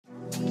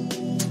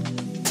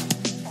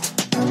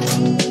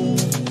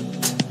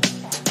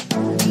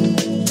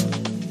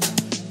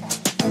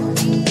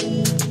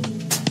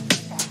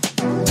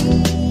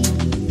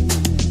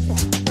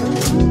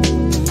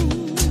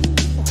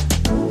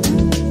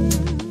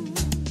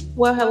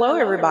Well, hello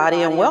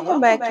everybody, and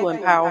welcome back to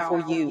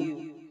Empowerful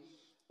You.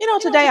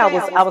 Today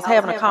I was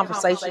having a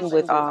conversation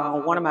with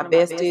one of my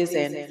besties,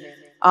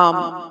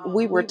 and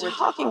we were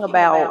talking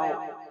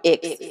about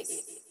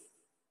exes.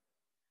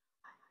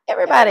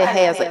 Everybody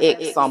has an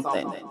ex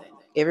something.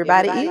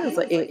 Everybody is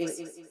an ex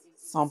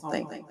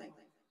something.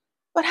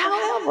 But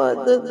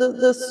however,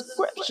 the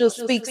scripture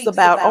speaks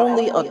about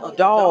only a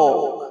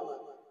dog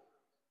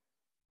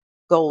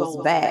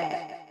goes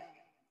back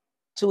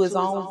to his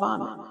own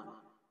vomit.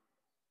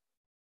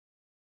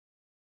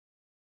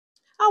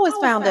 I always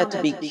found that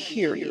to be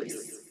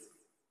curious.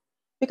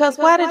 Because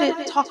why did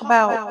it talk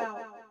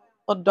about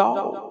a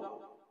dog?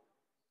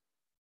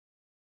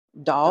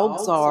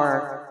 Dogs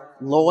are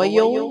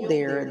loyal,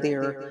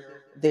 they're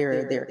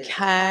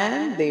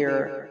kind,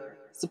 they're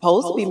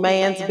supposed to be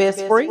man's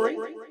best friend.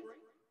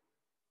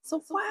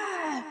 So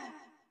why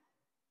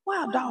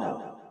a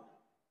dog?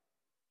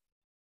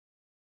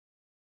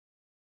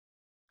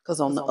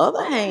 Because on the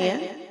other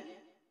hand,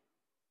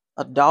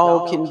 a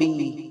dog can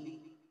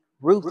be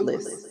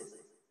ruthless,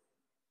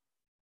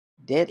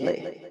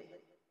 deadly,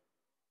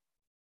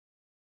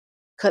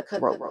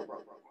 cutthroat.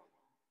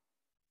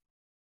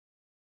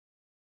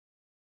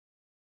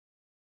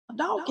 A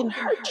dog can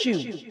hurt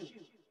you.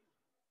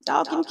 A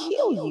dog can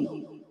kill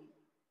you.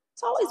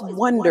 It's always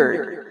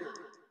wondered,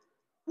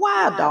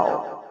 why a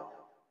dog?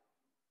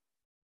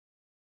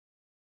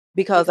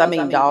 Because I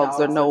mean,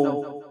 dogs are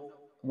no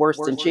worse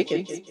than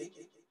chickens.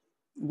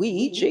 We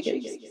eat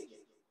chickens.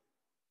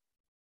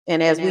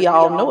 And as we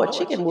all know, a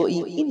chicken will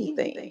eat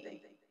anything.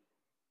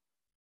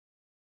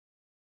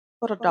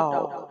 But a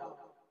dog.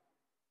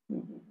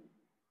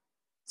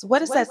 So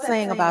what is that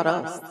saying about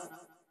us?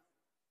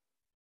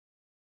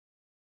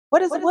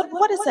 What is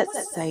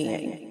that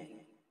saying?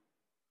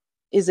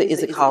 Is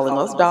it calling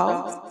us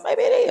dogs?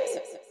 Maybe it is.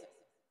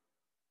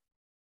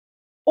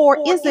 Or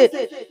is it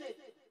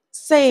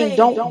saying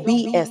don't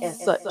be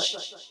as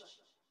such?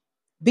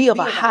 Be of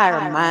a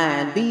higher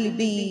mind.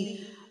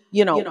 Be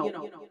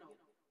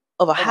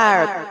of a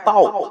higher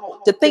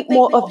thought. To think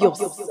more of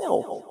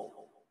yourself.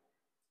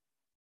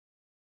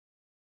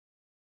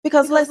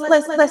 Because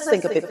let's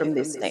think of it from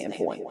this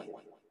standpoint.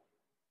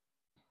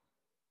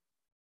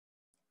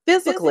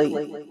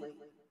 Physically,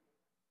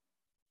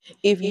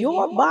 if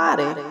your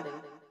body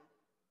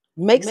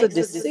makes a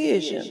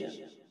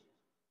decision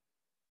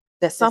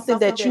that something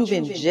that you've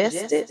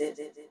ingested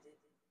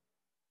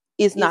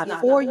is not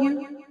for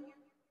you,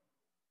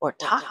 or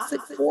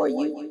toxic for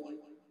you,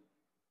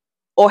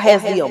 or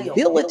has the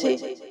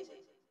ability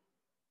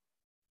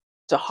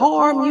to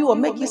harm you or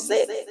make you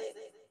sick,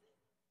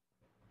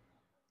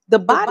 the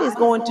body is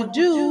going to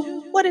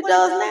do what it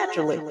does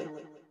naturally.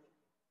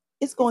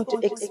 It's going to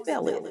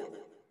expel it.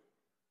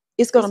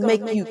 It's going to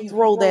make you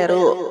throw that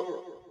up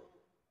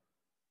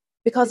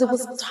because it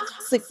was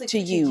toxic to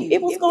you.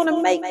 It was going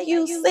to make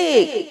you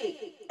sick.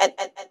 And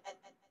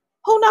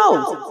who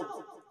knows?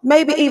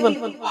 Maybe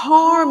even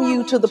harm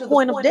you to the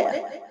point of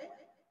death.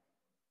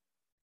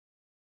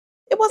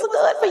 It wasn't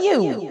good for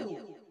you.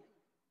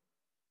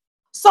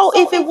 So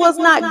if it was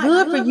not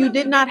good for you,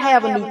 did not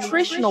have a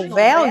nutritional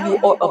value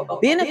or a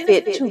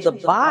benefit to the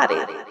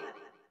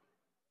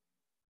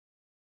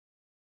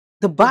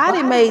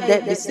body made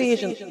that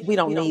decision. We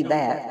don't need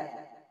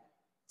that.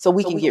 So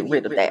we can get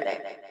rid of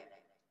that.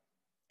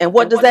 And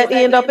what does that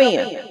end up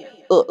in?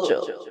 Up,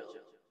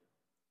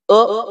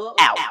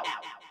 out.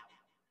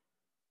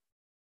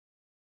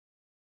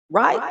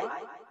 Right?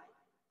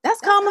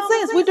 That's common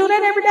sense. We do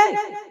that every day.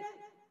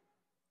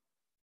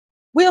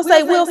 We'll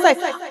say,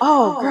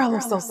 oh, girl,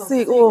 I'm so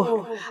sick.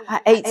 Oh, I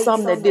ate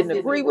something that didn't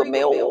agree with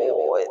me.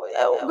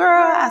 Oh,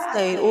 girl, I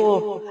stayed.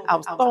 Oh, I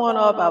was throwing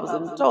up. I was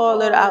in the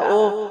toilet.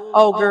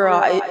 Oh,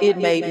 girl, it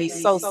made me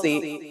so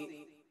sick.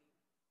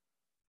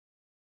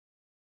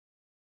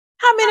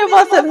 How many of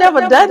us have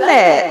never done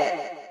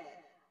that?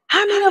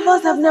 How many of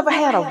us have never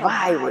had a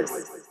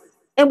virus?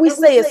 And we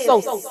say it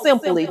so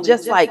simply,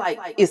 just like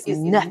it's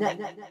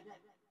nothing.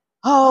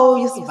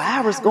 Oh, it's a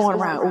virus going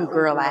around. Oh,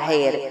 girl, I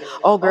had it.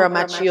 Oh, girl,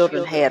 my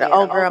children had it.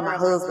 Oh, girl, my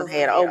husband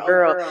had it. Oh,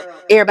 girl,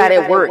 everybody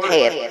at work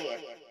had it.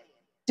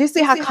 Do you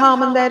see how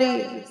common that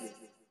is?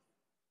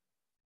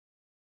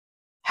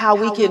 How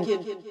we can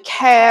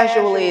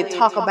casually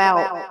talk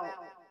about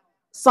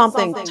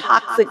something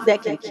toxic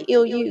that can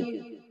kill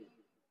you.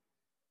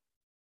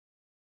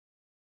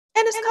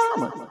 And it's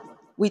common.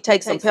 We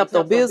take some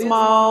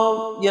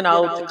Pepto-Bismol,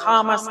 to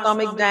calm our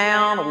stomach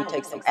down, or we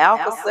take some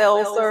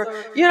Alka-Seltzer.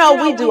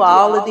 We do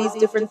all of these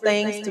different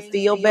things to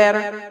feel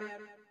better.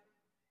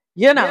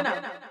 And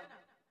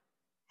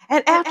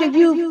after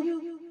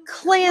you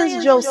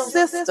cleanse your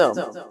system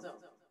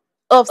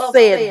of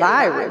said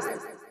virus,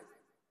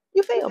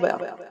 you feel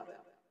better.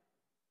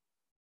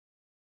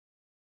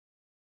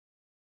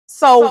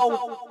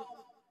 So,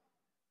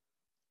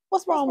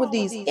 what's wrong with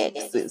these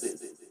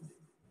exes?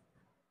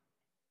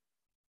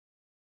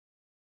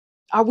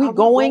 Are we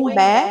going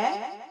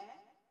back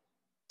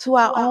to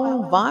our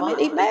own vomit?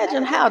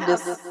 Imagine how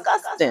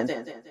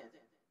disgusting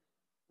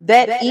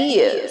that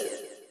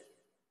is.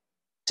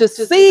 to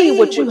see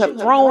what you have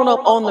thrown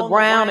up on the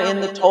ground or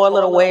in the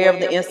toilet or wherever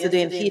the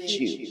incident hit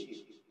you.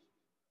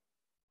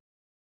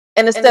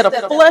 And instead of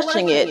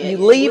flushing it, you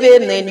leave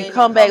it and then you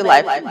come back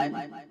like,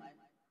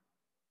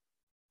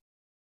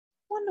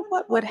 wonder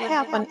what would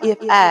happen if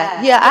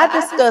I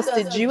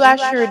disgusted you. I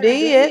sure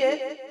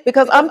did.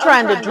 Because I'm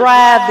trying to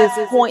drive this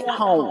point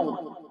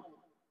home.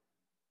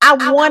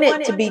 I want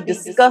it to be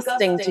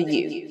disgusting to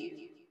you.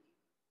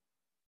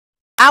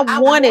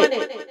 I want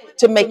it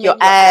to make your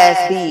eyes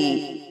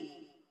big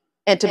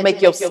and to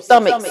make your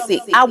stomach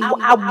sick. I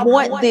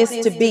want this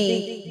to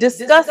be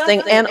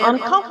disgusting and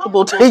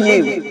uncomfortable to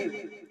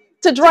you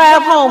to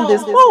drive home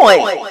this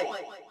point.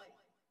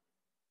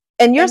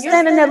 And you're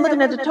standing there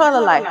looking at the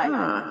toilet like,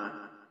 I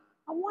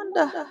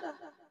wonder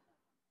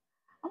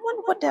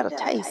what that'll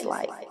taste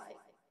like.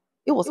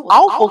 It was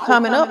awful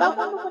coming up. I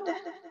wonder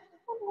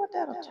what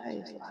that'll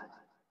taste like.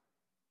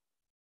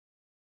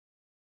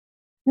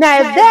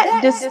 Now, if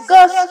that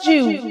disgusts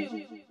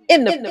you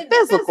in the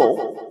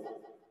physical,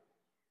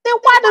 then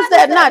why does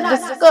that not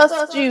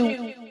disgust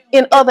you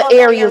in other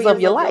areas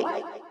of your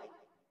life?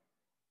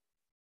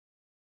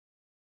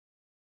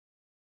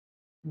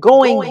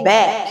 Going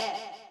back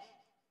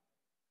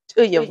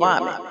to your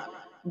vomit.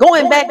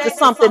 Going back to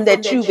something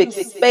that you've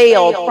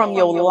expelled from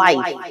your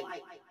life,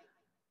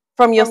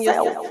 from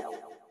yourself.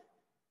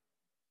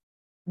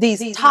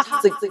 These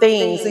toxic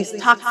things, these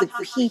toxic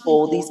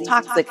people, these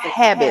toxic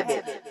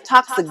habits,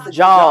 toxic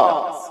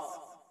jobs.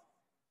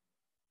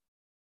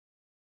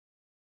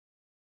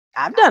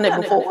 I've done it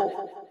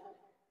before.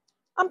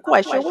 I'm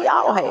quite sure we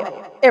all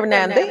have, every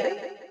now and then.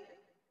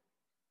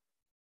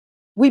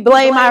 We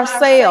blame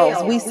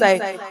ourselves. We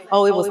say,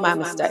 oh, it was my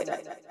mistake.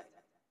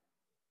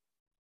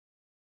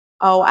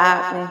 Oh,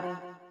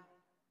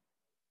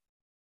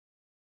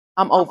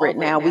 I'm over it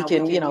now. We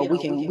can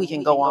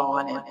go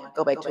on and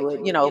go back to it.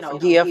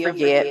 Forgive,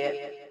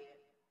 forget.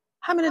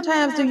 How many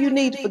times do you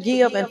need to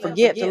forgive and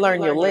forget to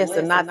learn your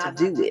lesson not to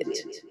do it?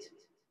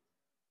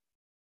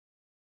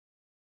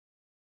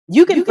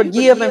 You can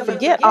forgive and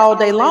forget all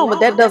day long, but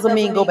that doesn't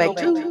mean go back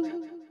to.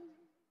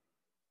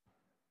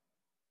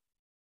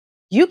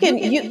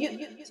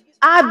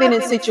 I've been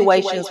in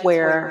situations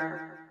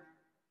where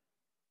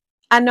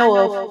I know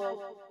of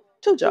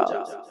 2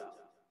 jobs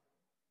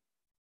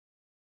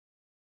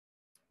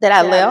that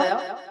I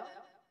left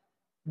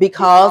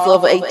because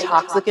of a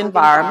toxic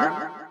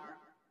environment,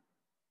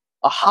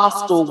 a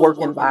hostile work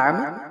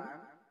environment,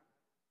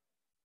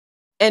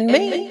 and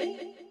me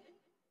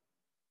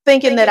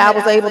thinking that I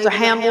was able to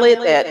handle it,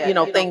 that,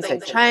 things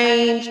had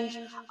changed,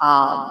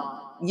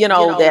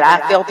 that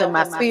I felt in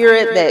my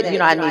spirit that,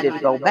 I needed to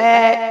go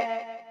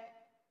back.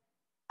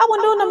 I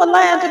wasn't doing nothing but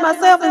lying to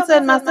myself and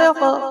setting myself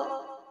up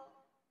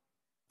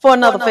for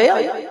another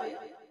failure.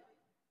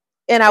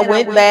 And I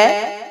went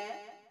back,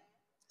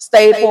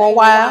 stayed for a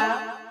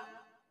while.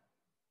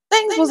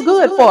 Things was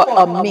good for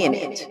a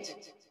minute.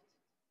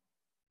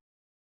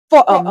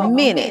 For a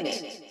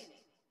minute.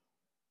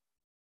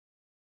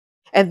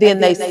 And then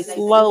they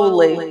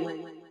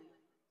slowly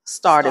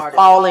started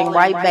falling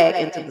right back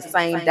into the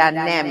same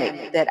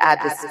dynamic that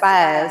I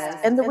despised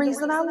and the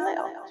reason I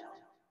left.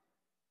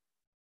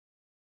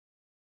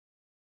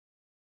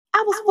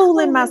 I was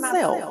fooling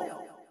myself.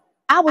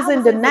 I was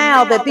in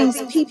denial that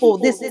these people,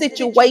 this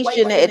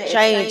situation had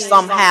changed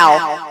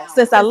somehow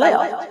since I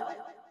left.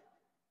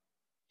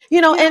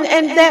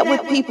 And that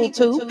with people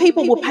too.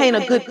 People will paint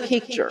a good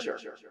picture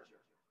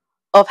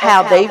of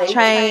how they've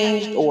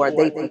changed or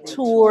they've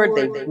matured,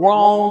 they've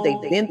grown,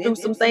 they've been through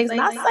some things.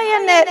 Not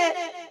saying that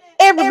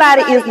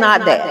everybody is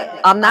not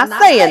that. I'm not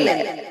saying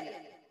that.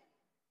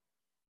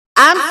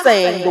 I'm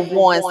saying the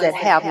ones that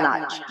have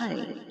not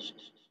changed.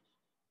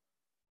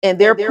 And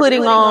they're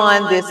putting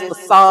on this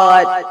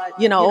facade,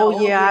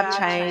 oh yeah, I've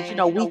changed.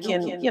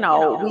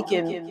 We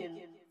can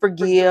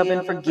forgive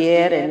and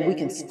forget, and we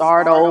can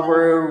start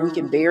over. We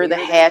can bury the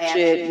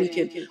hatchet.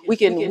 We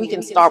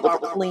can start with a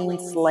clean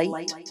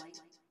slate.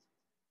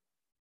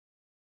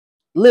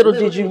 Little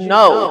did you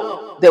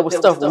know there was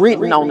stuff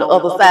written on the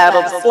other side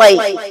of the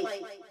slate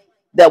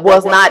that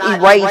was not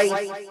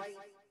erased.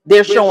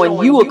 They're showing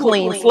you a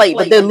clean slate,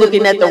 but they're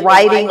looking at the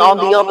writing on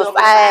the other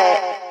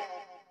side.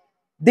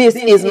 This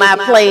is my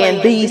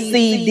plan B,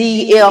 C,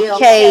 D, F,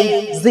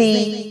 K,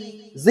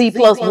 Z, Z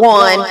plus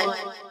 1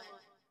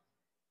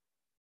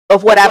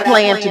 of what I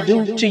plan to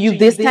do to you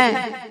this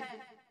time.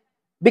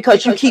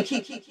 Because you keep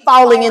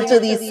falling into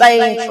these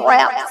same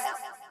traps.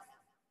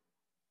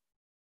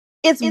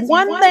 It's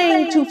one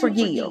thing to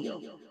forgive.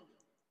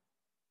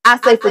 I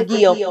say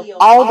forgive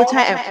all the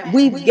time.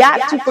 We've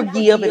got to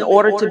forgive in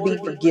order to be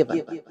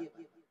forgiven.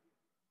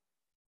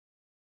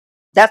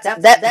 That's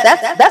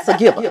a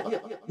given.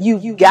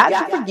 You've got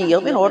to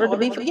forgive in order to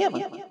be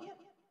forgiven.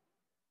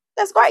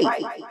 That's great.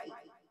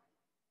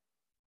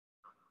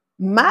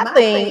 My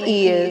thing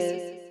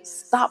is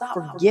stop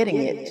forgetting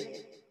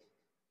it.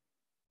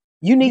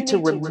 You need to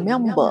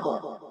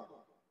remember.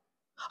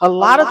 A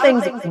lot of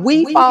things,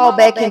 we fall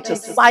back into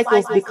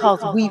cycles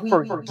because we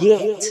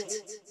forget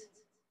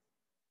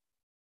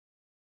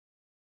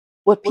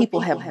what people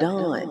have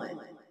done.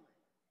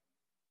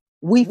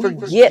 We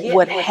forget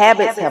what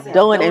habits have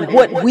done and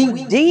what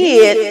we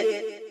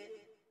did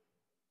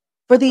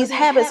for these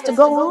habits to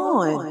go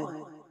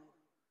on.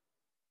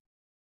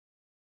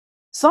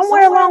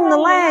 Somewhere along the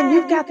line,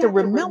 you've got to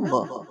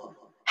remember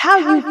how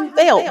you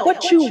felt,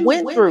 what you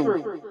went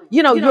through,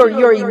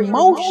 your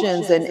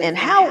emotions and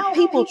how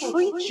people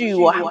treat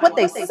you or what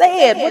they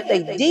said, what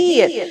they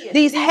did,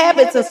 these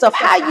habits and stuff,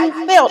 how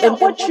you felt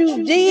and what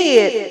you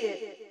did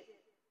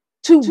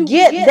to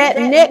get that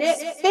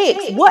next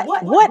fix.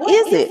 What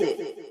is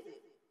it?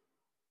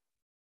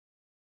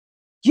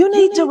 You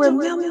need to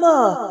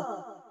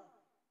remember.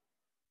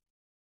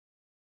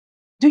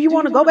 Do you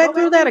want to go back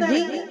through that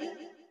again?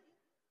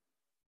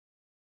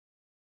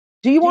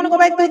 Do you want to go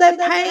back through that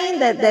pain,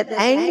 that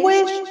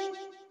anguish,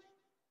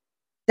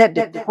 that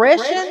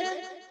depression,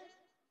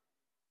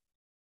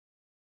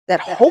 that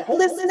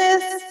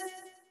hopelessness?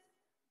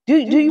 Do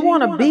you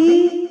want to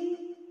be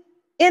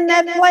in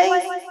that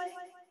place?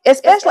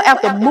 Especially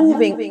after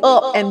moving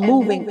up and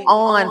moving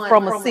on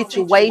from a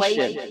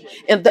situation.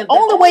 And the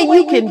only way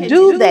you can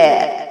do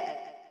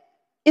that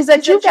is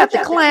that you got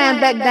to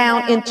climb back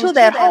down into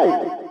that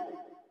hole.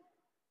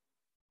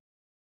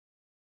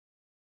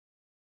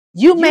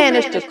 You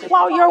managed to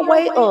claw your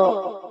way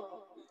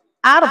up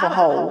out of a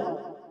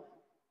hole,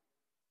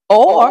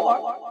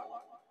 or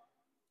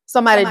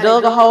somebody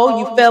dug a hole,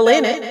 you fell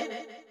in it,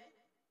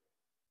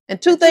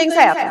 and two things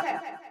happened.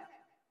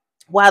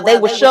 While they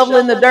were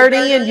shoveling the dirt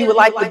in, you were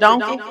like the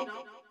donkey.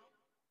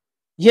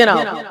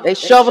 They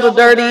shovel the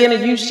dirt in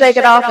and you shake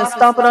it off and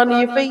stomp it under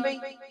your feet.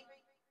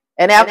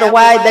 And after a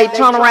while, they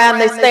turn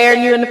around and they stare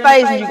you in the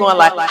face and you're going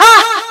like,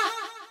 ha!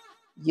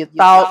 You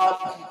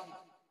thought.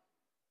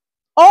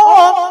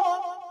 Or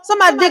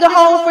somebody dig a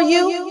hole for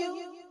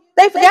you.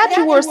 They forgot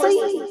you were a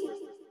seed.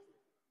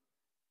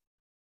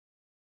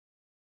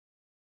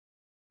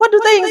 What do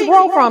things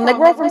grow from? They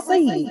grow from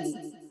seeds.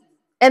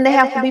 And they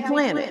have to be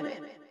planted.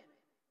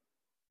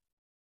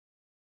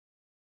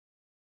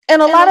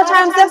 And a lot of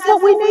times that's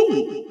what we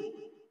need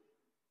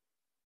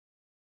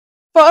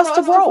for us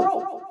to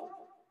grow.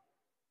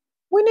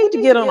 We need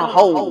to get on a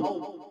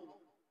hole,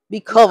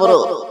 be covered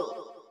up.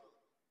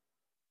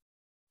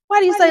 Why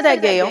do you say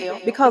that,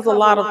 Gayle? Because a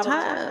lot of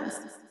times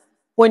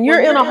when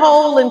you're in a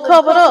hole and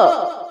covered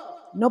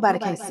up, nobody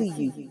can see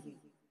you.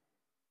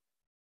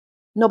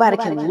 Nobody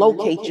can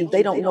locate you.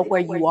 They don't know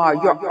where you are.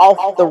 You're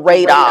off the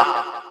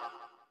radar.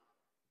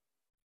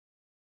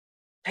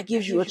 That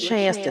gives you a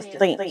chance to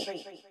think,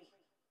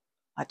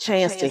 a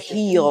chance to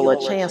heal,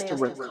 a chance to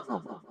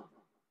recover.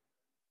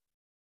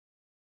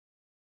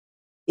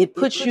 It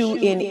puts you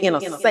in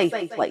a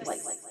safe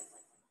place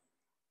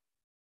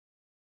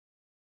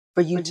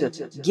for you to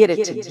get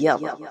it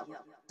together,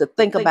 to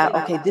think about,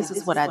 okay, this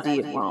is what I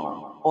did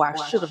wrong, or I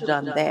should have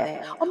done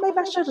that, or maybe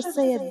I should have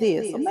said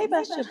this, or maybe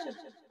I should have.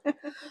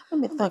 Let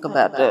me think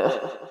about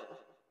that.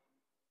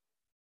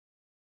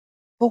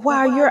 But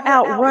while you're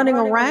out running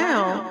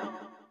around,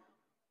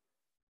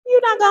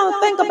 you're not going to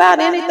think about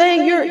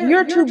anything.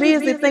 You're too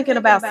busy thinking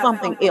about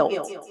something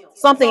else.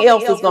 Something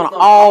else is going to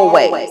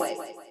always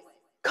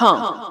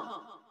come.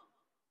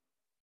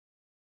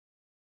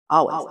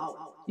 Always.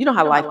 You know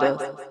how life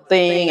does.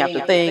 Thing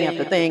after thing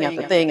after thing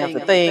after thing after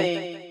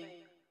thing.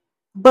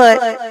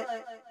 But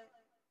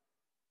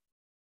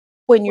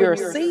when you're a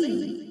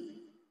seed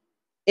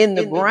in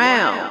the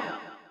ground,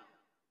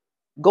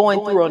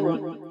 going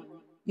through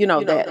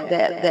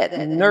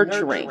that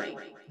nurturing,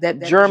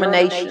 that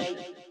germination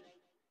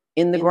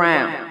in the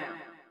ground,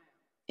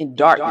 in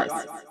darkness,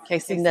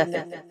 can't see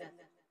nothing.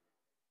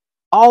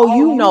 All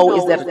you know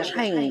is that a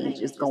change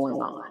is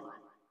going on.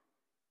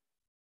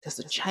 There's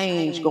a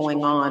change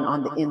going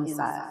on the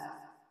inside.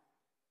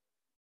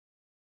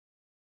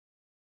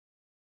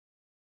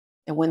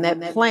 And when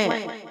that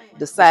plant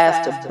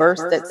decides to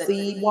burst that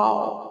seed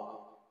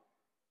wall,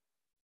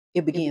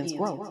 it begins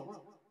growth.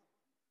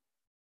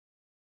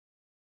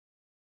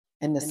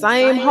 And the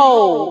same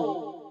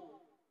hole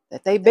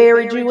that they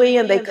buried you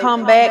in, they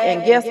come back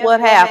and guess what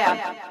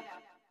happened?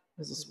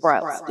 There's a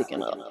sprout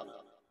sticking up.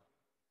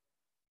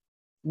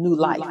 New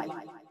life.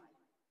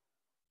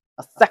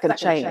 A second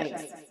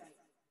chance.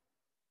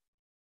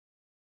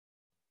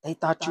 They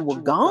thought you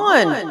were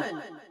gone.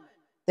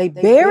 They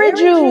buried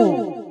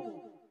you.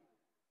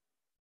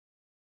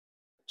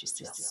 But you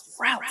see a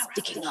sprout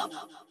sticking up.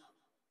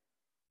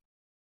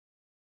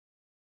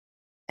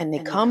 And they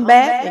come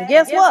back, and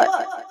guess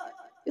what?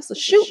 It's a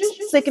shoot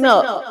sticking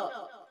up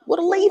with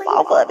a leaf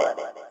off of it.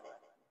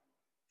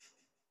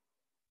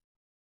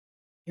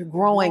 You're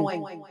growing.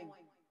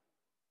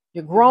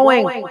 You're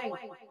growing.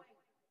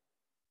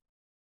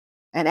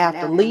 And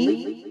after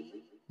leave,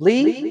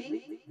 then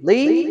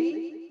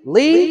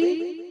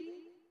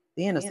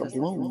it's a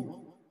bloom.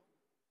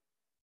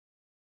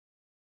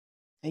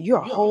 And you're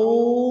a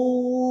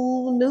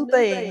whole new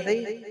thing,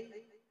 see?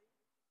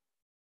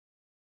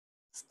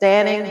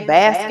 Standing,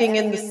 basking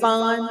in the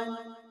sun,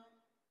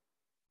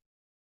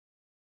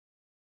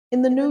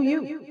 in the new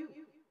you.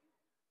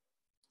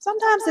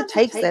 Sometimes it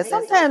takes that.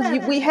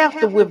 Sometimes we have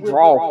to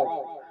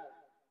withdraw.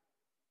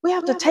 We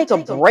have to take a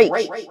break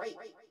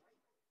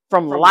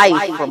from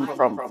life,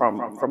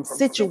 from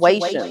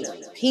situations,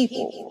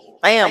 people,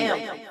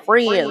 family,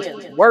 friends,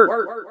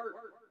 work.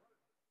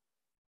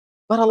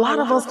 But a lot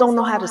of us don't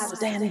know how to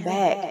stand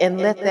back and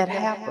let that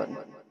happen.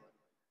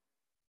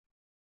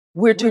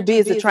 We're too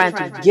busy trying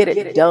to get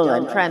it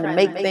done, trying to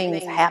make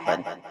things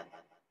happen.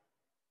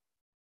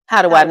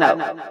 How do I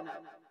know?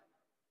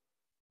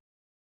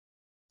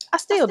 I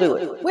still do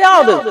it. We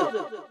all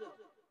do.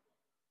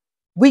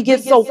 We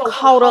get so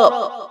caught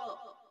up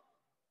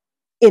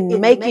in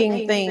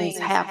making things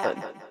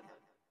happen.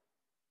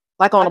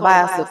 Like on a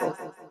bicycle.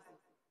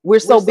 We're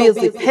so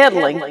busy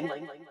pedaling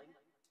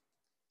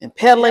and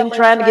pedaling,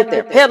 trying to get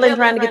there, pedaling,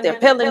 trying to get there,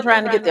 pedaling,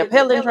 trying to get there,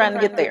 pedaling, trying to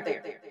get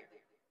there.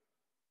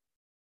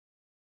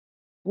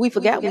 We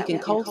forgot we can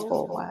coast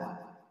for a while.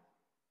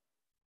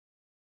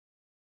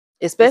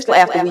 Especially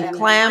after we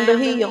climbed the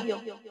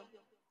hill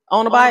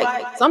on a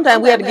bike.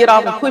 Sometimes we had to get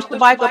off and push the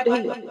bike up the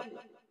hill.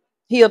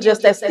 Hill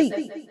just that steep.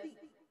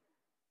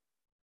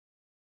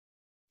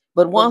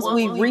 But once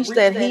we reached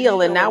that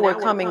hill and now we're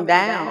coming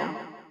down,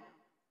 what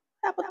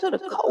happened to the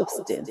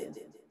coasting?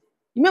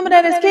 You remember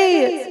that as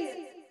kids?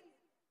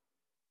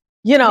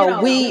 You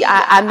know,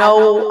 I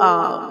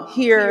know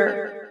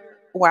here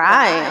where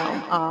I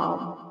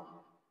am,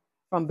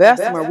 from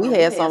Bessemer, we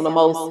had some of the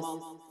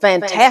most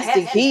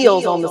fantastic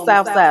hills on the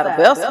south side of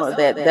Bessemer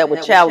that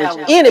would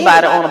challenge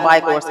anybody on a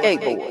bike or a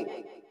skateboard.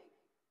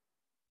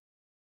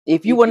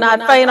 If you were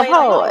not faint of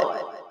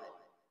heart,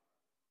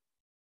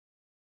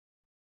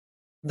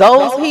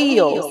 those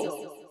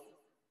hills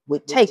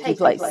would take you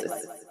places.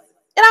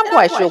 And I'm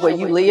quite sure where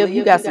you live,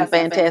 you got some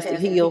fantastic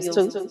hills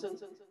too.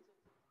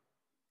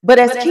 But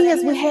as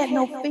kids, we had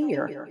no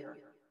fear.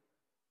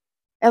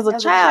 As a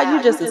child,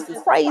 you just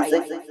as crazy,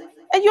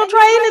 and you'll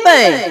try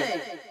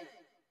anything.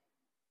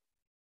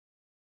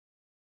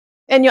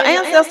 And your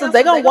ancestors,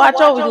 they're going to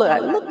watch over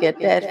you, look at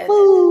that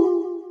food.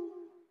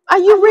 Are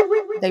you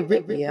ripping? They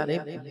rip, yeah,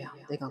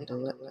 they're going to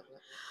do it.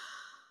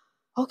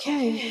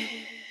 Okay.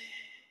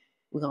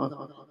 We're going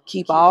to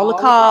keep all the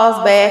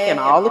cars back and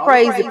all the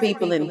crazy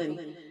people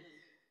and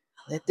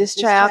let this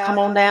child come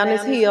on down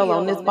this hill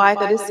on this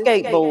bike or this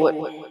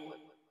skateboard.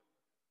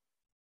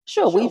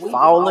 Sure, we've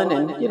fallen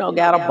and,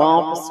 got a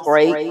bump, a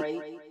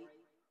scrape.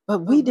 But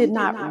we did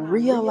not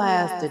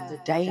realize the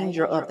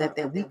danger of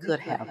that we could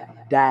have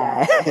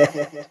died.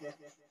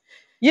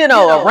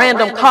 A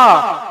random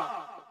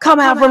car come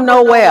out from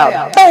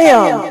nowhere,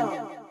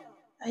 bam,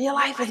 and your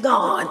life is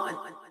gone.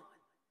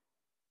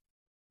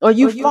 Or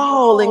you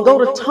fall and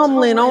go to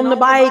tumbling on the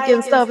bike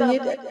and stuff, and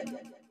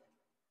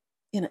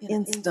in an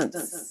instant.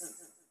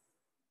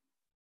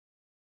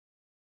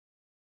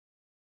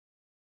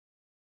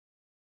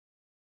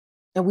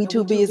 And we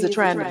too busy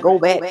trying to go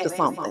back to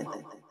something.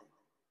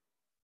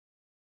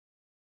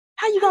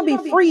 How you gonna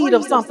be freed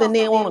of something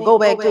then want to go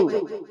back to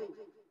it?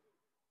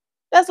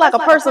 That's like a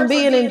person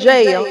being in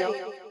jail.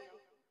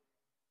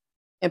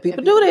 And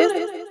people do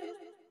this.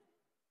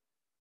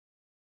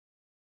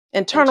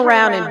 And turn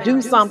around and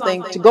do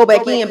something to go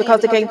back in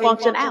because they can't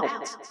function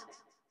out.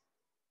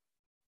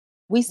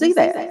 We see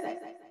that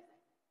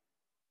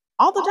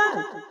all the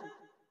time.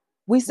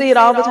 We see it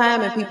all the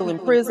time in people in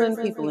prison,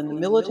 people in the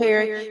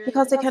military,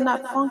 because they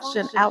cannot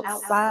function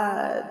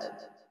outside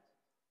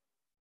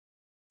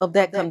of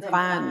that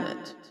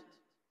confinement.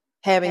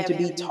 Having to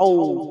be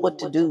told what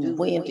to do,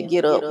 when to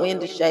get up, when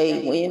to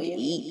shave, when to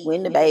eat,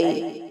 when to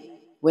bathe,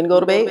 when to go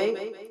to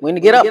bed, when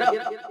to get up.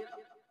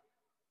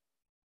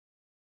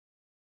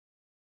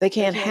 They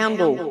can't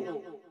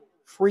handle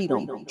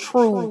freedom,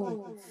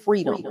 true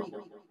freedom,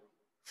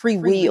 free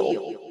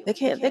will. They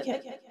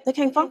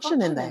can't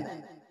function in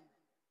that.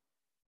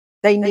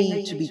 They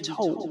need to be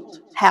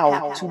told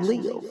how to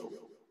live.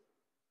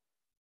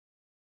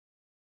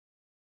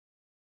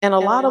 And a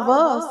lot of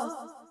us,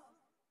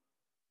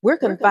 we're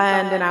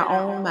confined in our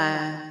own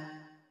mind.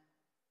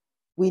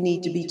 We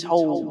need to be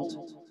told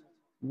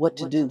what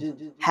to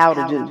do, how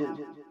to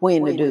do,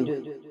 when to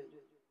do.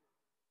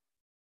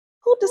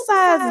 Who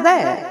decides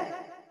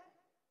that?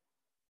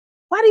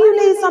 Why do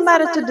you need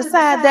somebody to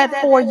decide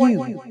that for you?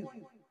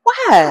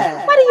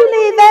 Why? Why do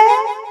you need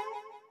that?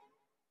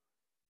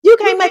 You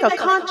can't make a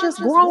conscious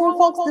grown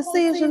folks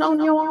decision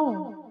on your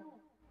own.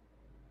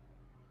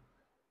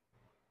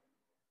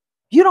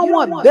 You don't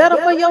want better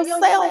for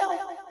yourself.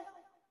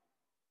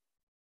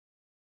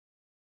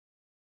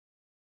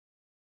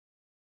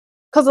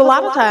 Because a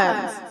lot of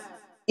times,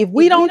 if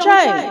we don't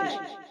change,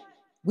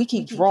 we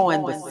keep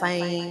drawing the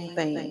same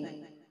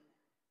thing.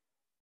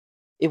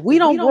 If we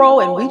don't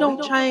grow and we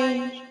don't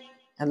change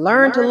and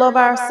learn to love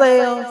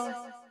ourselves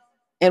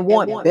and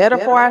want better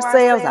for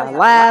ourselves, our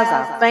lives,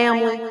 our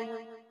family,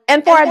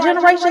 and for our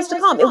generations to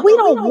come, if we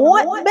don't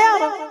want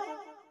better,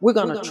 we're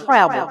going to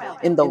travel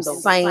in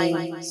those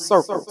same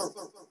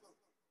circles.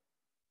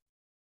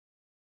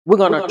 We're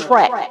going to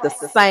attract the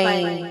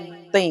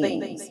same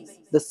things,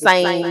 the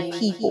same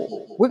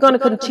people. We're going to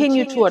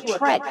continue to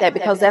attract that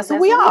because that's who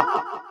we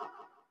are.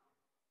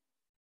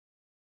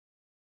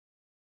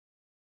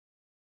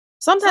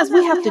 Sometimes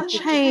we have to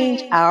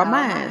change our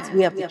minds.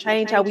 We have to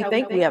change how we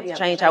think. We have to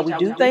change how we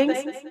do things.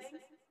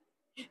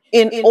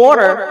 in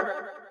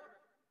order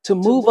to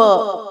move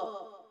up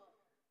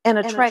and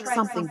attract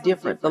something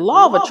different. The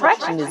law of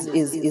attraction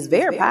is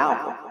very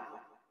powerful.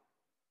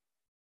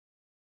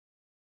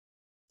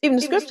 Even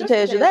the scripture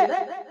tells you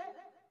that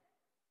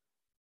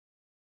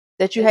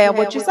you have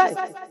what you say.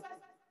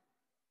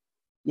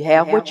 You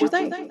have what you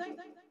think.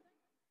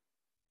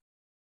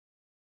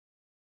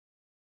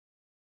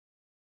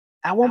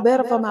 I want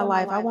better for my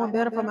life. I want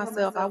better for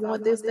myself. I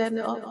want this, that, and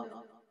the other.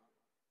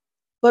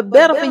 But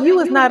better for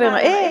you is not in an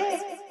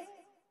X.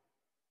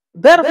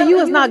 Better for you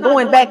is not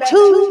going back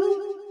to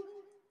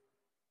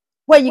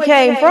where you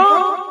came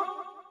from.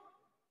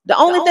 The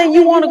only thing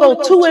you want to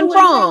go to and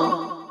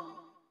from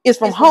is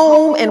from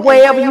home and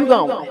wherever you're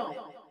going.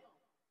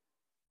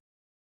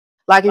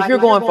 Like if you're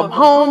going from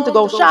home to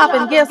go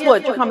shopping, guess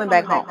what? You're coming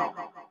back home.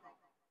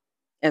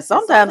 And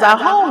sometimes our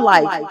home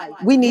life,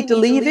 we need to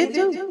leave it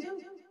too.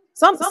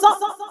 Some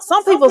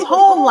people's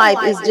home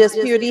life is just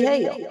purely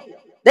hell.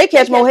 They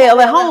catch more hell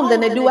at home than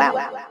they do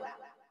out.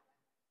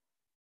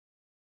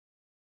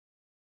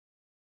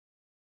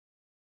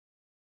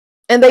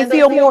 And they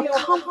feel more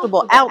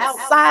comfortable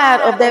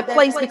outside of that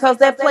place because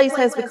that place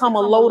has become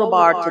a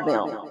Lodabar to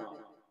them.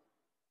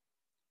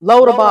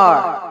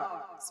 Lodabar,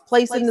 it's a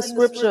place in the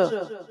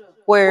scripture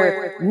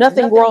where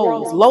nothing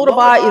grows.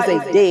 Lodabar is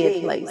a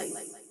dead place.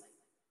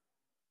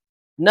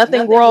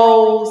 Nothing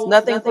grows,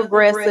 nothing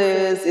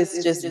progresses,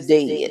 it's just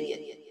dead.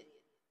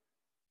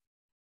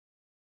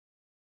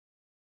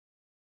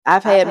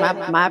 I've had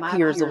my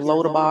peers of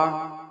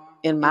Lodabar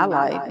in my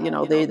life. You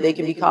know, they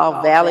can be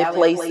called valley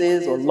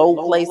places or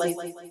low places.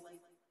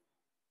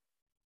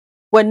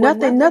 Where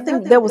nothing,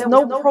 there was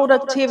no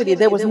productivity.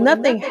 There was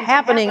nothing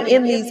happening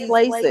in these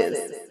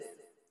places.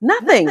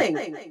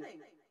 Nothing.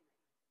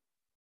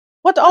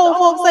 What the old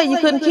folks say, you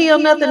couldn't kill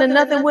nothing and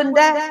nothing wouldn't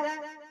die.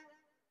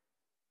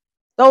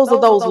 Those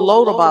are those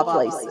Lodabar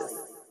places.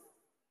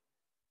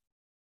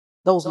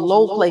 Those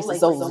low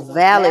places, those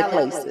valley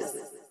places.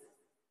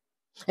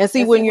 And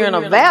see, when you're in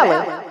a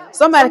valley,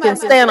 somebody can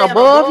stand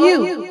above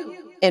you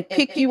and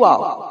pick you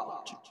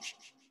off.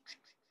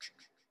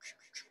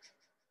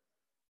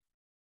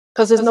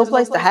 Because there's no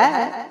place to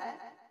hide.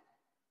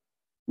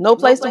 No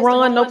place to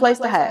run, no place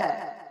to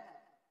hide.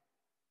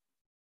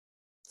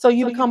 So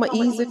you become an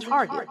easy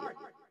target.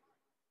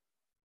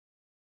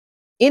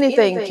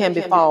 Anything can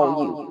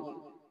befall you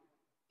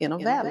in a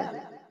valley.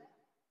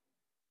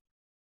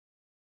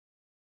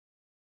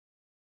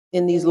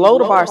 In these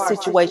Lodabar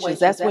situations,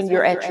 that's when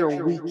you're at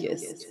your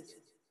weakest.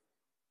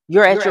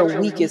 You're at your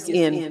weakest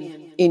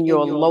in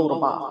your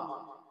Lodabar.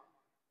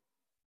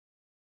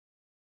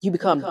 You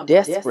become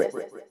desperate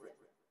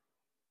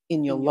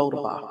in your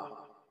Lodabar.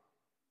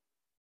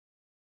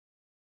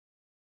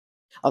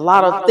 A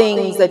lot of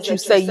things that you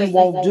say you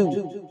won't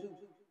do.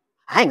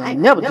 I ain't gonna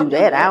never do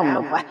that. I don't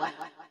know why.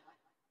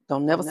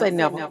 Don't never say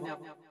never.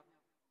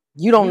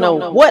 You don't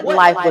know what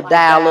life would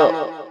dial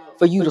up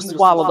for you to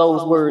swallow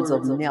those words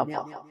of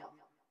never.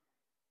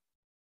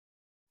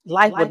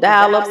 Life will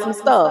dial up some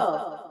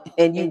stuff,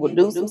 and you will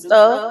do some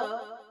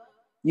stuff.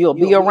 You'll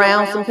be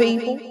around some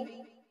people.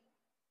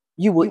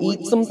 You will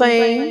eat some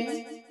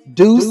things,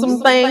 do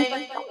some things.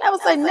 Don't never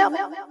say never.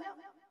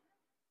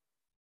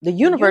 The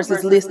universe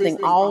is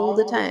listening all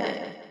the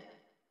time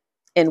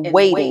and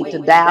waiting to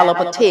dial up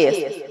a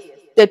test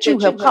that you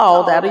have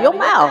called out of your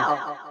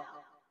mouth.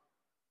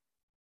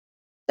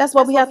 That's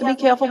why we have to be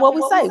careful what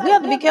we say. We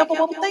have to be careful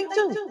what we think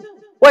too.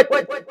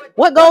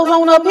 What goes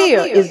on up here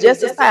is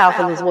just as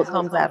powerful as what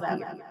comes out of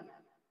here.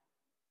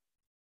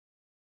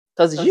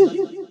 Because it's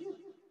you.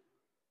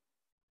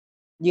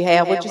 You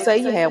have what you say,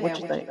 you have what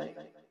you think.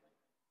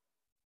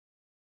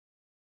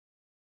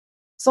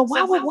 So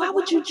why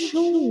would you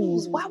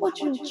choose? Why would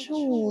you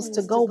choose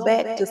to go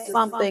back to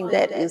something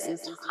that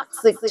is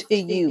toxic to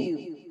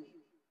you?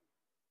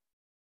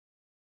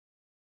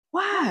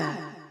 Why?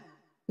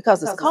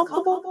 Because it's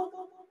comfortable?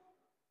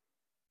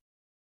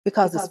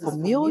 Because it's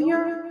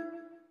familiar?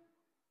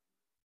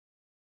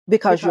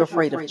 Because you're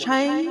afraid of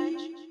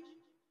change?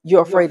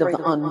 You're afraid of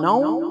the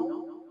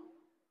unknown?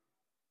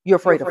 You're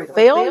afraid of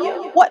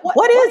failure?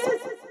 What is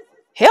it?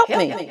 Help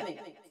me.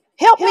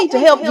 Help me to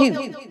help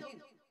you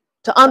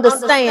to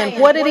understand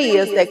what it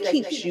is that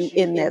keeps you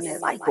in that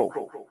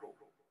cycle.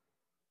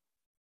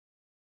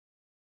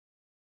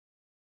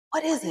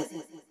 What is it?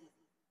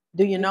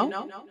 Do you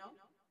know?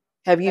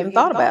 Have you even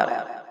thought about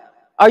it?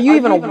 Are you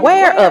even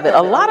aware of it?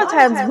 A lot of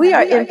times we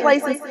are in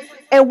places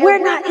and we're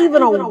not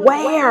even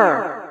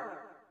aware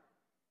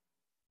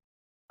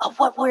of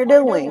what we're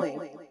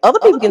doing. Other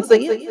people can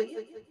see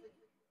it.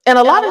 And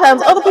a lot of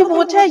times other people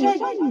will tell you,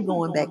 why are you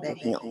going back to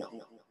him?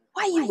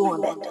 Why are you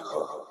going back to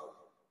her?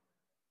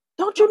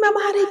 Don't you remember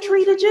how they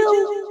treated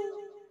you?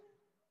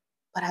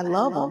 But I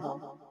love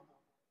them.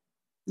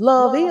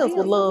 Love is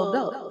what love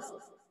does.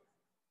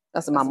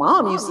 That's what my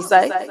mom used to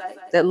say,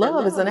 that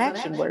love is an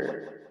action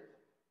word.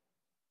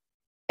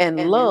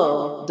 And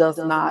love does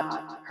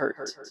not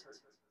hurt.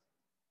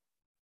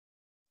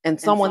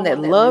 And someone that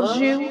loves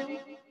you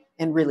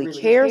and really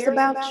cares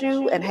about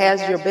you and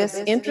has your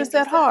best interest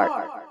at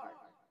heart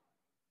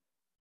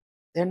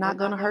They're not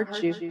going to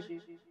hurt you.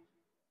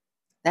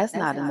 That's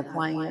not in the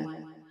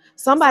plan.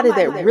 Somebody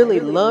that really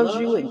loves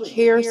you and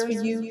cares for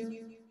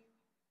you,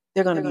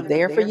 they're going to be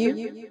there for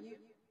you.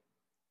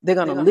 They're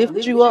going to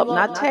lift you up,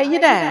 not tear you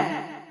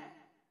down.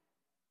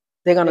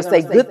 They're going to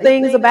say good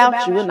things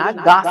about you and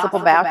not gossip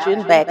about you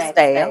and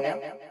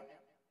backstab.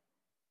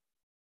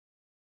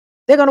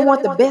 They're going to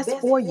want the best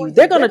for you.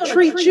 They're going to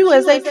treat you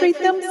as they treat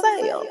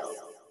themselves.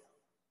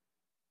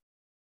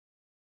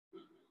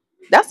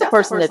 That's the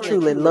person that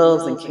truly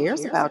loves and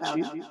cares about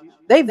you.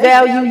 They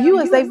value you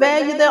as they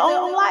value their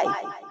own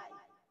life.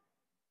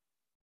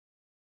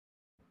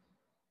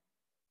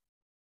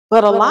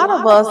 But a lot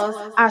of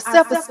us, our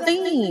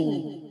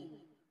self-esteem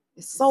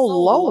is so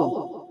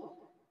low.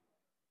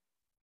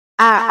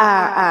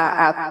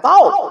 Our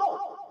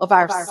thought of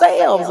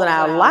ourselves and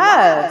our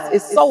lives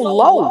is so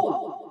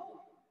low.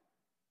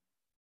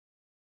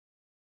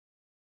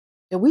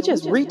 And we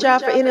just reach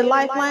out for any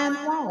lifeline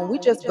wrong. We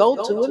just go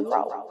to and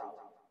fro.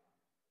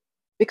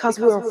 Because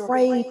we're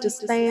afraid to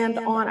stand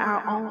on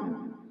our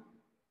own.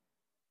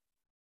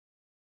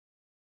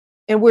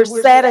 And we're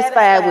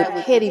satisfied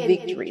with petty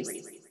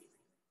victories.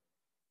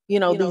 You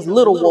know, these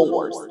little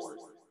wars.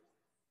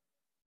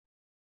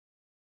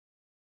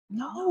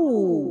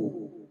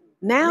 No.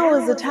 Now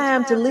is the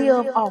time to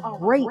live off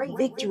great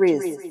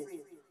victories.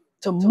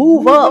 To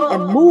move up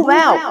and move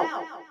out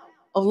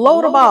of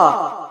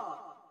Lodabar.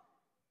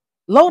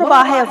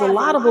 Lodabar has a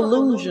lot of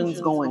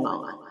illusions going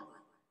on.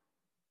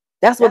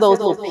 That's where those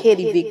little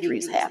petty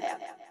victories happen.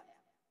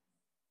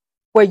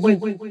 Where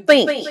you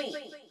think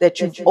that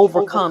you've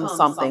overcome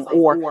something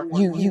or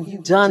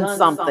you've done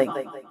something.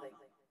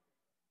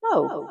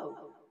 No.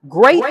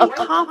 Great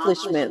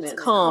accomplishments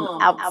come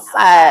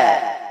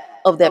outside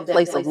of that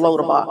place of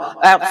Lodabar,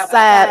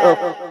 outside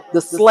of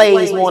the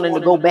slaves wanting to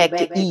go back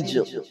to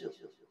Egypt.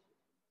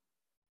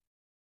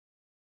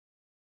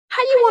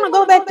 How you want to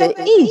go back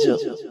to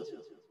Egypt?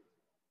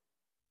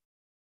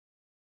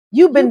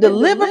 You've been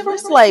delivered from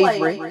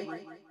slavery.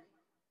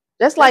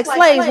 That's like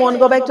slaves want to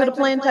go back to the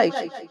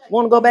plantation,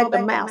 want to go back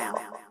to master.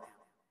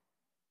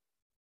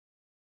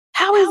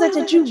 How is it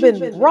that you've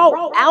been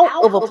brought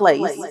out of a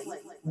place,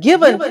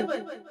 given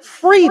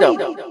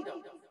freedom?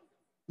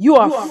 You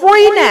are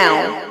free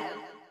now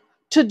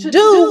to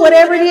do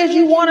whatever it is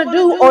you want to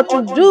do or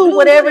to do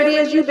whatever it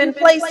is you've been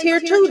placed here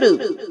to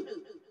do.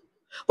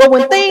 But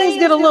when things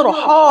get a little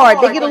hard,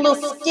 they get a little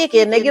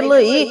sticky and they get a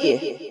little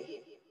icky.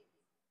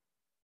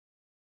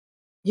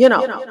 You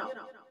know,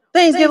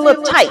 things get a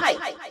little tight.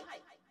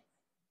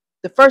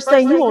 The first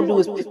thing you want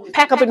to do is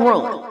pack up and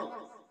run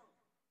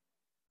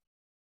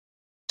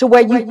to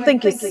where you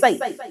think it's safe.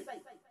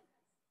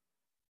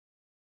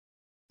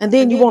 And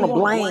then you want to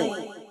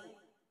blame.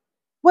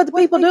 What the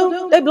people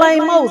do? They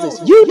blame Moses.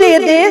 You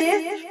did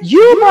this.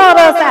 You brought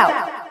us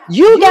out.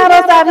 You got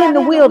us out in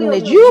the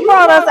wilderness. You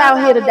brought us out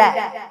here to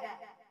die.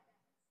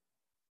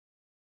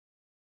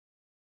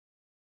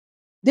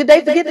 Did they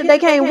forget that they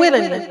came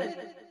willingly?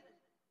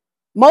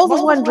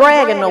 Moses wasn't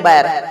dragging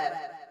nobody.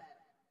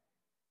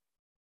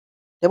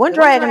 They weren't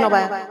dragging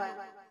nobody.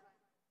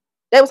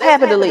 They was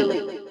happy to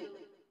leave.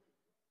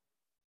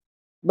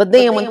 But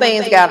then when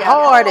things got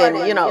hard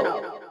and, you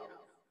know,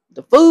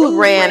 the food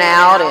ran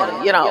out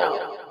and, you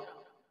know,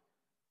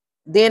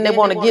 then they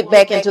want to get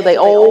back into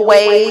their old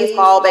ways,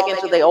 fall back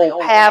into their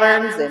old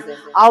patterns and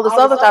all this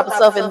other type of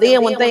stuff. And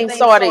then when things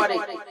started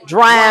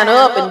drying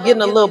up and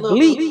getting a little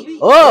bleak,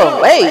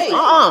 oh, wait,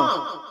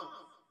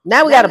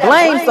 now we got to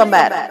blame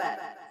somebody.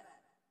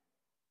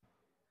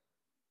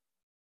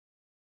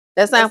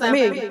 That sounds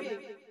familiar?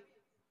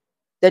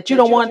 That you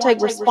don't want to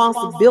take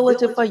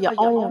responsibility for your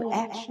own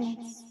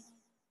actions.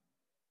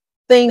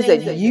 Things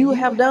that you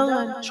have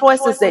done,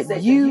 choices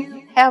that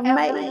you have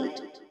made.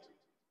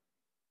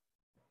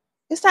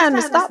 It's time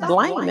to stop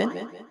blaming.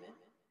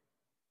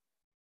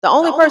 The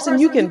only person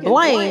you can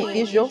blame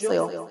is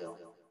yourself.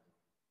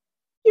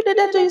 You did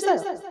that to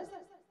yourself.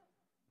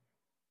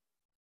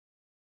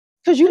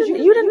 Because you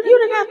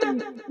didn't have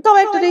to go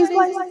back to these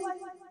places.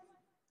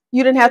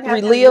 You didn't have to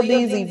relive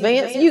these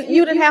events.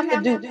 You didn't have to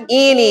do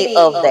any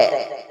of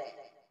that.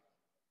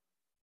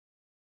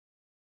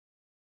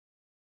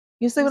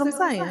 You see what I'm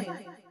saying?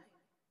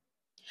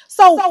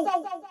 So,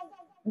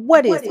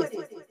 what is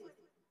it?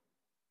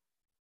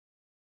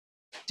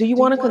 Do you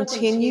want to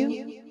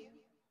continue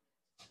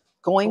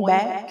going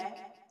back?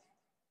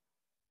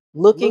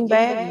 Looking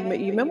back?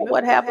 You remember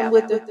what happened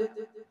with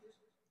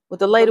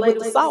the lady with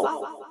the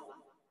salt?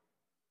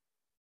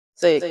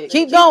 Say,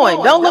 keep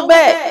going. Don't look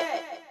back.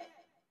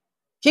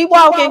 Keep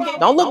walking.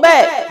 Don't look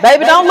back.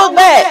 Baby, don't look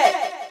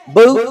back.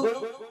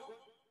 Boo.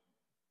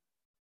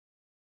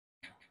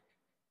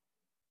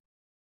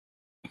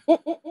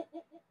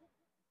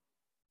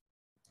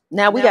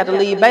 Now we got to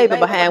leave baby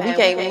behind. We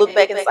can't even look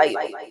back and say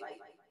it.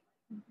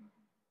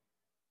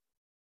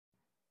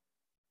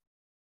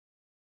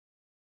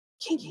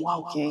 Keep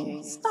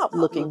walking. Stop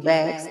looking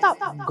back.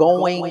 Stop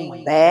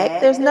going back.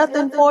 There's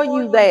nothing for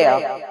you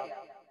there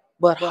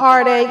but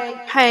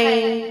heartache,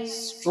 pain,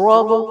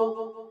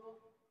 struggle,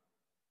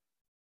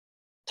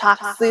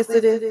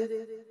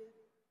 toxicity.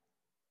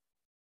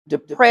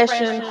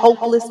 depression,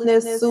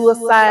 hopelessness,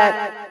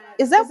 suicide.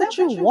 Is that what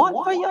you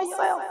want for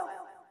yourself?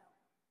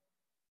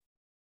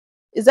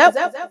 Is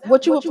that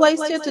what you were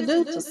placed here to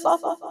do, to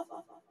suffer?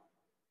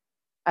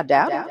 I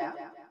doubt it.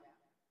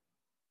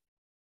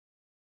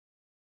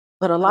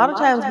 But a lot of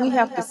times we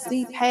have to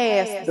see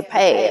past the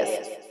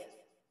past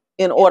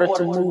in order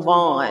to move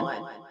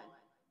on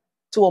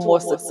to a more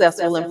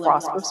successful and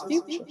prosperous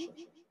future.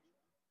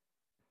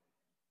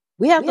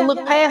 We have to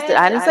look past it.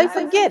 I didn't say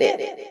forget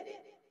it.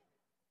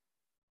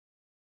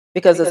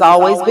 Because it's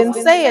always been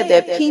said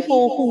that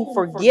people who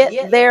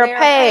forget their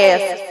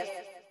past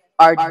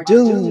are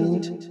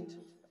doomed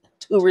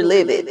to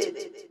relive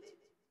it.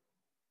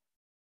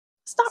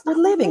 Stop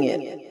reliving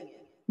it.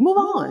 Move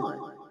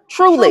on.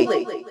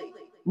 Truly,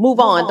 move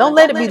on. Don't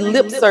let it be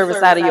lip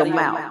service out of your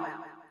mouth.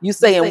 You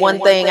saying one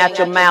thing out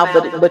your mouth,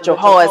 but your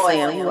heart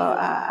saying, well,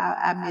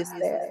 I miss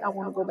that. I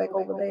want to go back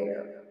over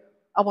there.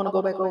 I want to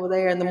go back over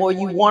there. And the more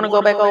you want to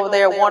go back over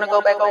there, want to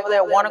go back over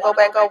there, want to go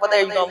back over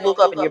there, you're going to look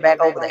up and you're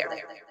back over there.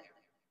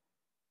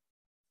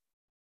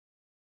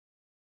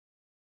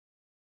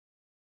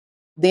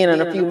 Then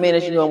in a few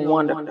minutes, you're going to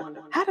wonder,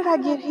 how did I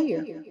get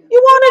here? You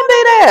wanted to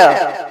be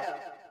there.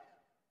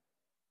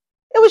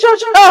 It was your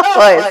choice.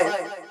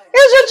 It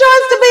was your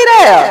choice to be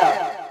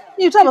there.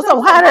 You tell me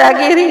something, how did I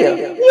get here?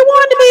 You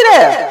wanted to be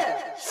there.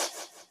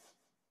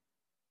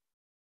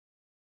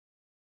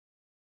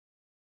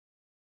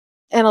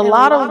 And a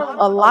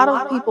lot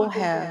of people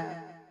have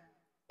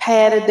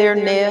padded their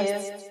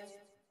nest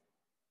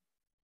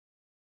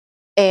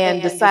and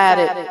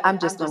decided, I'm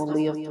just going to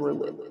live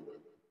through it.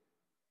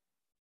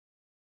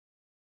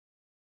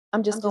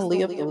 I'm just going to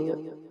live through it.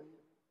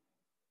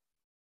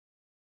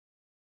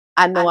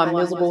 I know I'm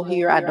miserable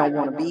here. I don't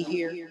want to be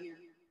here.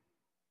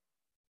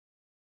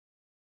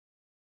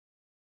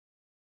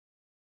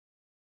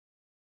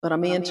 But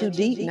I'm in too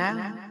deep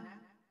now.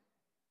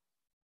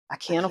 I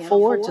can't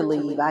afford to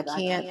leave. I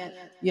can't,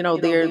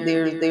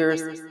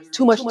 there's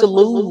too much to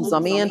lose.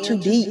 I'm in too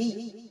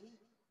deep.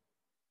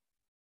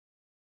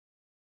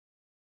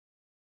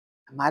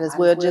 I might as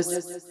well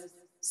just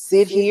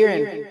sit here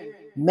and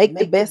make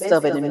the best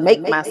of it and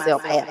make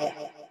myself happy.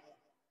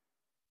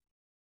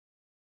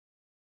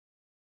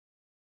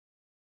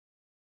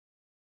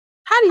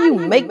 How do you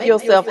make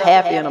yourself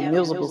happy in a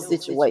miserable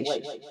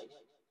situation?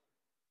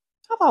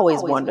 I've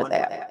always wondered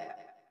that.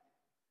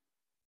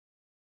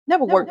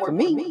 Never worked for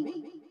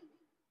me.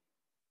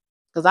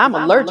 Because I'm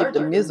allergic to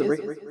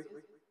misery.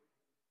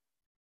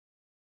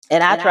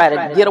 And I try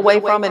to get away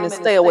from it and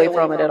stay away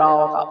from it at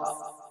all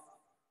costs.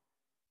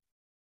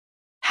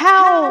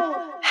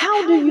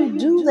 How do you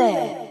do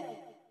that?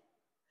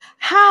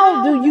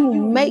 How do you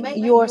make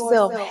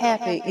yourself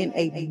happy in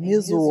a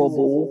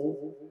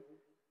miserable,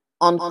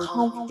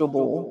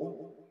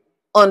 uncomfortable,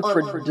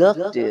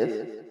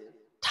 unproductive,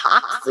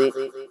 toxic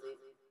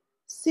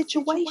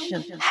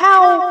situation?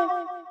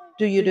 How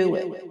do you do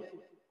it?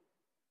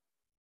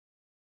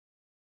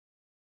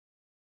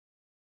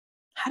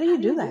 How do you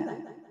do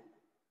that?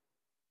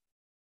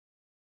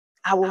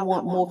 I would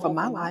want more for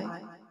my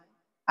life.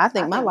 I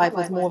think my life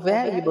is more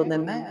valuable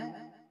than that.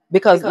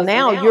 Because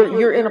now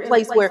you're in a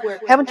place where,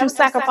 haven't you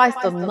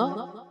sacrificed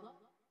enough?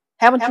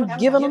 Haven't you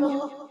given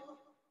enough?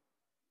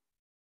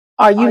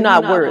 Are you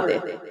not worthy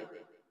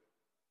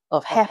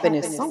of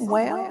happiness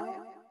somewhere?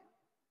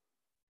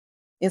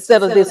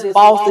 Instead of this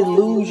false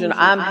illusion,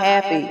 I'm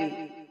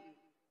happy.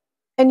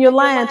 And you're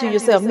lying to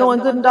yourself,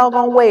 knowing good and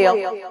doggone well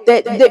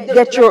that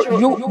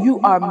you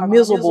are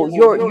miserable.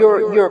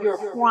 You're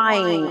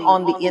crying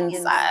on the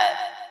inside.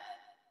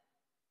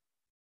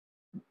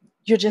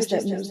 You're just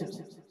that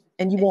miserable.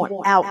 And you want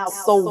out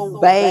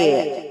so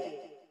bad,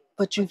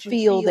 but you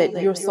feel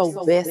that you're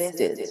so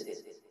vested.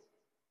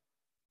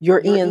 You're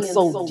in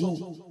so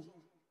deep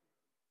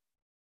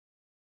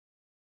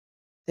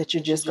that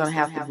you're just going to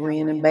have to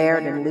grin and bear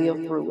it and live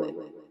through it.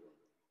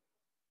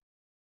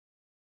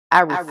 I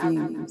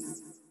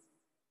refuse.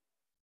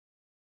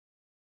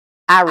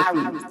 I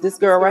refuse. This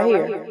girl right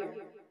here,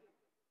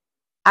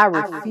 I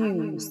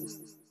refuse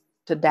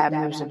to die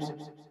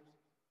miserable.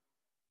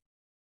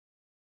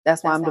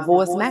 That's why I'm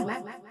divorced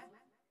now.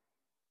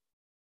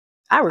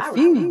 I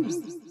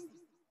refuse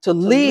to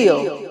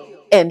live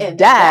and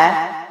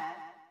die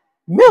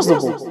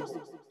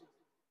miserable.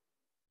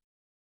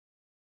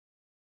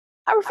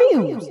 I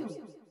refuse.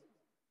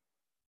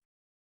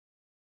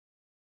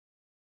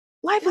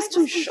 Life is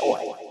too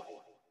short.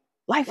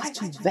 Life is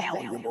too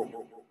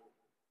valuable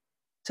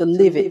to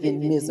live it in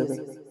misery.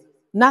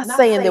 Not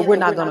saying that we're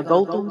not going to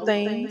go through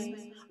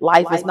things.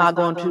 Life is not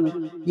going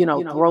to,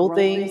 throw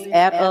things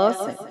at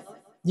us and,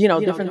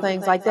 different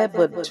things like that.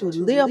 But to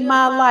live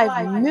my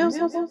life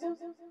miserable,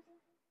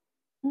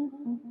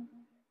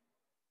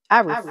 I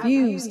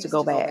refuse to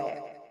go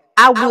back.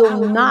 I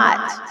will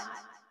not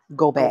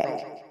go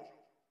back.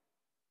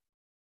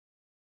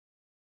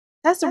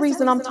 That's the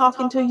reason I'm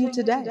talking to you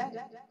today.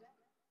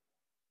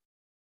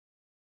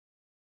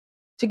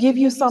 To give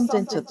you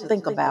something to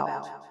think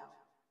about.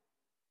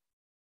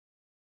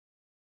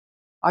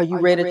 Are you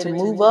ready to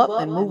move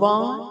up and move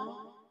on?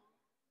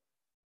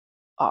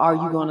 Or are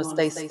you going to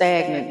stay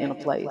stagnant in a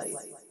place?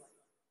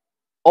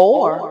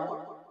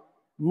 Or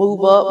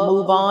move up,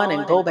 move on,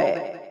 and go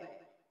back.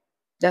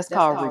 That's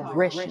called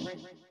regression.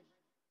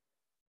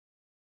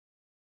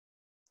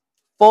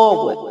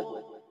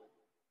 Forward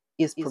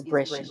is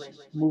progression,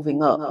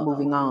 moving up,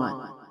 moving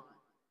on.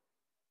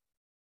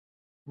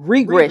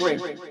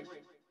 Regression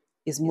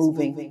is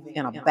moving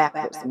in a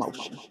backwards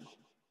motion.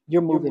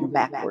 You're moving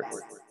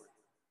backwards.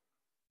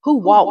 Who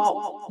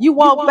walks? You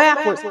walk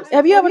backwards.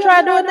 Have you ever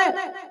tried doing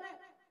that?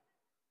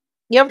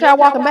 You ever tried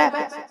walking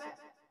backwards?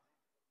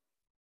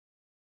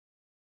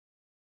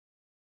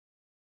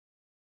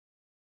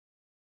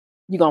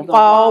 You're going to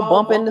fall,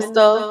 bump into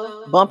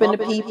stuff, bump into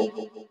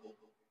people.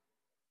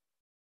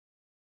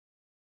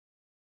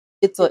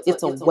 It's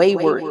a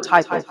wayward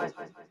type of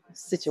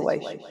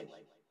situation.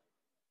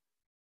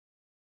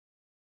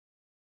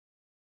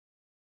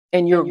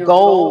 And your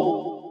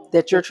goal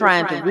that you're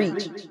trying to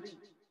reach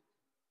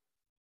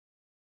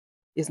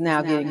is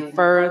now getting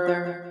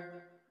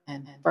further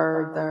and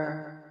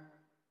further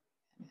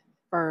and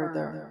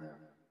further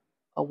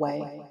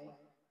away.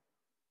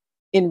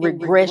 In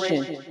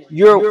regression,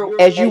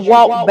 as you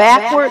walk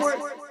backwards,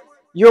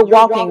 you're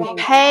walking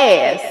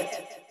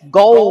past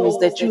goals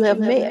that you have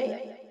met.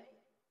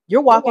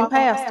 You're walking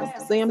past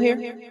them. See them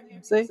here?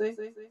 See?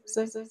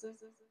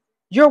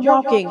 You're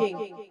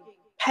walking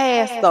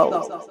past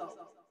those,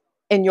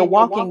 and you're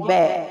walking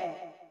back.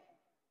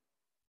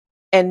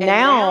 And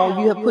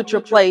now you have put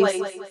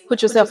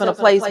yourself in a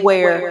place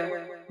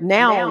where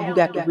now you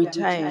got to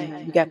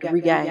retain, you got to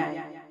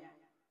regain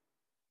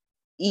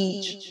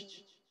each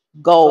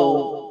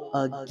goal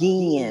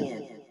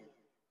again.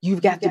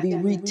 You've got to be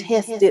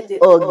retested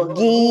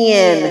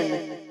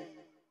again.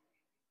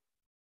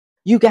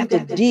 You got to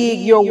dig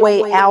your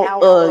way out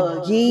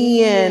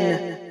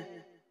again.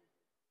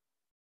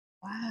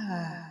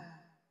 Wow.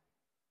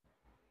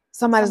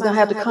 Somebody's going to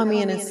have to come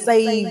in and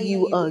save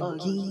you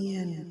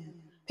again.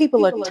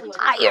 People are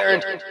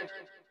tired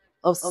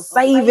of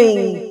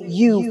saving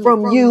you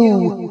from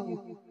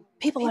you.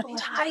 People are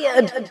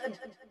tired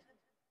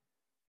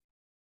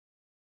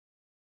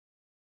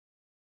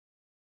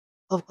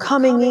of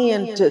coming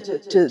in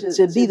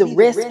to be the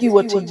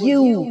rescuer to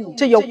you,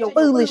 to your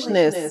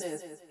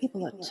foolishness.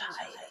 People are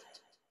tired.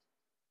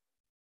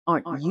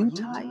 Aren't you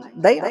tired?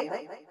 They are.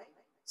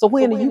 So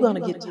when are you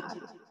going to get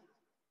tired?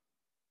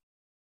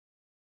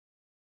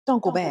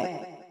 Don't go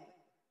back.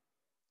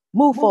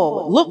 Move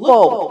forward. Look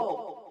forward.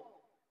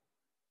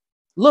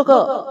 Look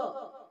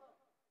up.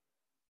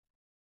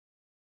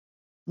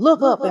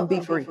 Look up and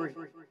be free.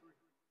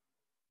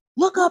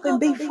 Look up and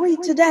be free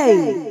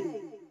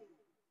today.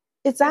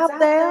 It's out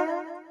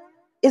there.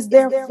 It's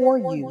there for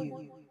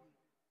you.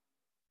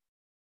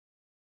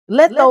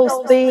 Let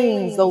those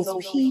things, those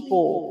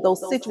people,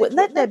 those situations,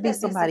 let that be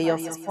somebody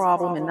else's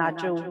problem and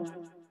not yours.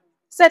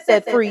 Set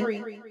that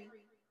free.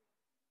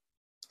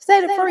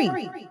 Set it free.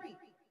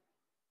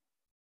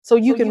 So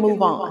you can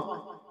move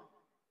on.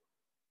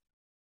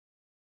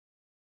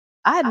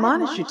 I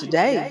admonish you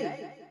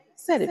today.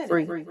 Set it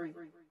free.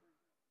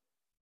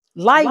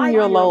 Lighten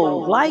your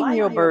load, lighten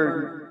your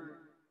burden,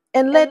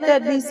 and let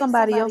that be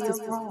somebody else's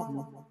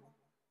problem.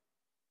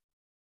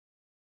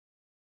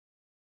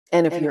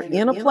 And if you're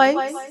in a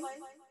place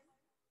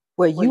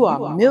where you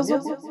are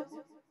miserable,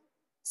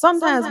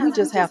 sometimes we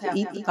just have to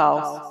eat the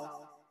cost.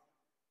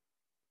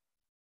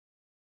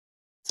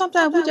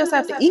 Sometimes we just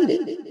have to eat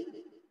it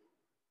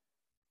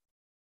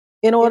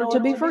in order to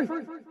be free.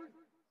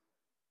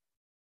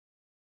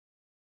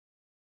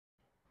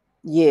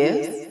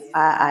 Yes,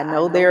 I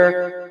know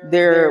there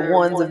are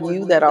ones of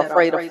you that are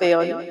afraid of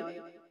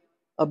failure,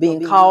 of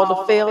being called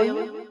a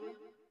failure.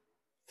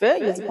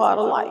 Failure is a part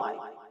of life.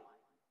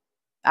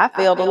 I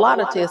failed a lot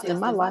of tests in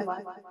my life.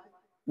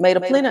 Made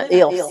a plenty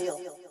of F's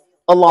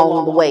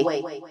along the way,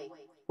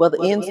 whether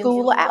in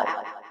school or out.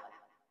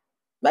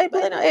 Made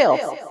plenty of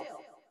F's.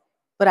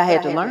 But I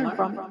had to learn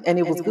from it, and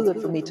it was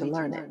good for me to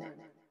learn it.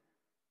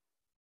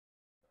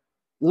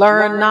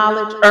 Learn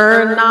knowledge,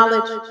 earn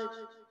knowledge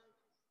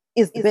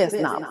is the best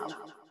knowledge.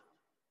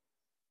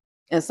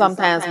 And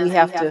sometimes we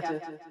have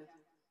to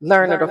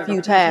learn it a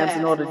few times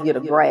in order to get a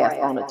grasp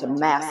on it, to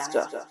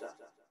master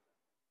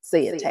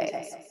said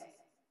task.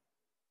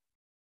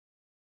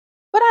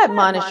 But I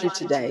admonish you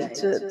today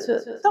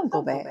to don't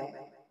go back.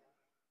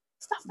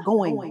 Stop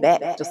going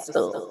back to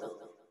stuff.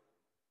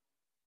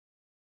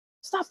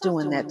 Stop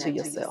doing that to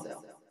yourself.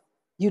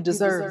 You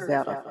deserve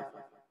better.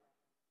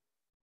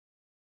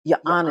 You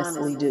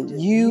honestly do.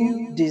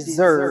 You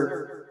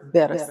deserve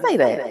better. Say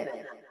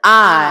that.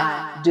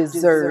 I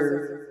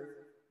deserve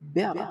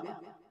better.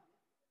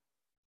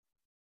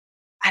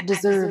 I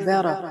deserve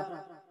better.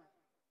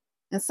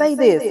 And say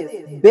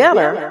this,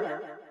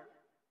 better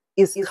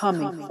is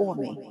coming for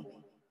me.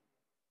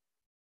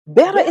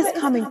 Better is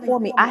coming for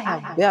me. I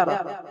have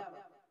better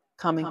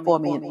coming for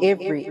me in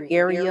every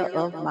area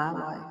of my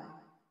life.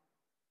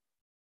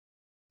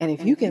 And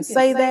if you can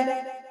say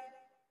that,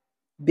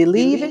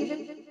 believe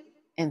it,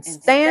 and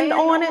stand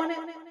on it,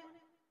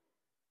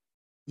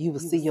 you will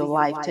see your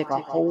life take a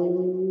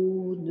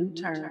whole new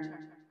turn.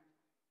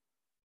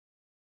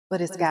 but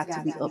it's got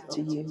to be up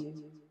to you.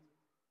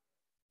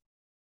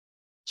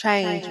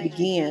 Change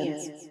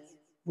begins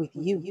with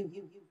you.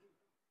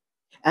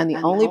 And the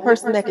only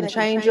person that can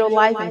change your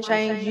life and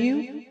change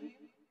you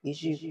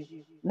is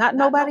you, not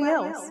nobody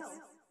else.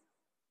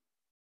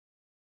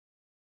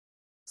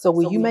 So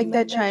will you make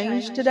that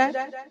change today?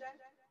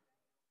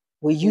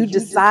 Will you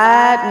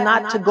decide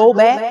not to go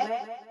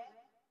back?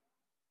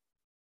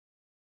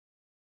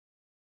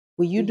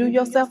 Will you do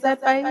yourself that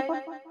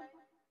favor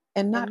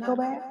and not go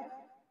back?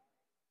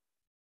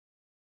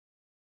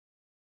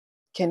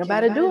 Can't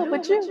nobody do it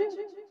but you.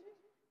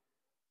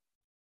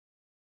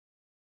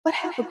 But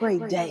have a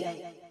great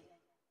day.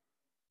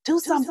 Do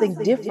something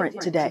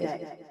different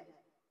today.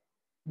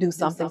 Do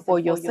something for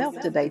yourself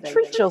today.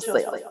 Treat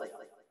yourself.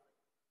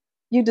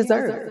 You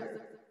deserve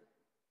it.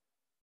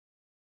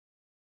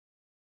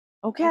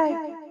 Okay?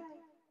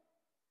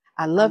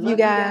 I love you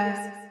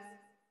guys.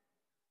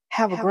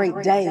 Have a great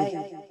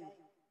day.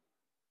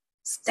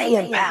 Stay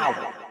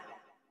empowered.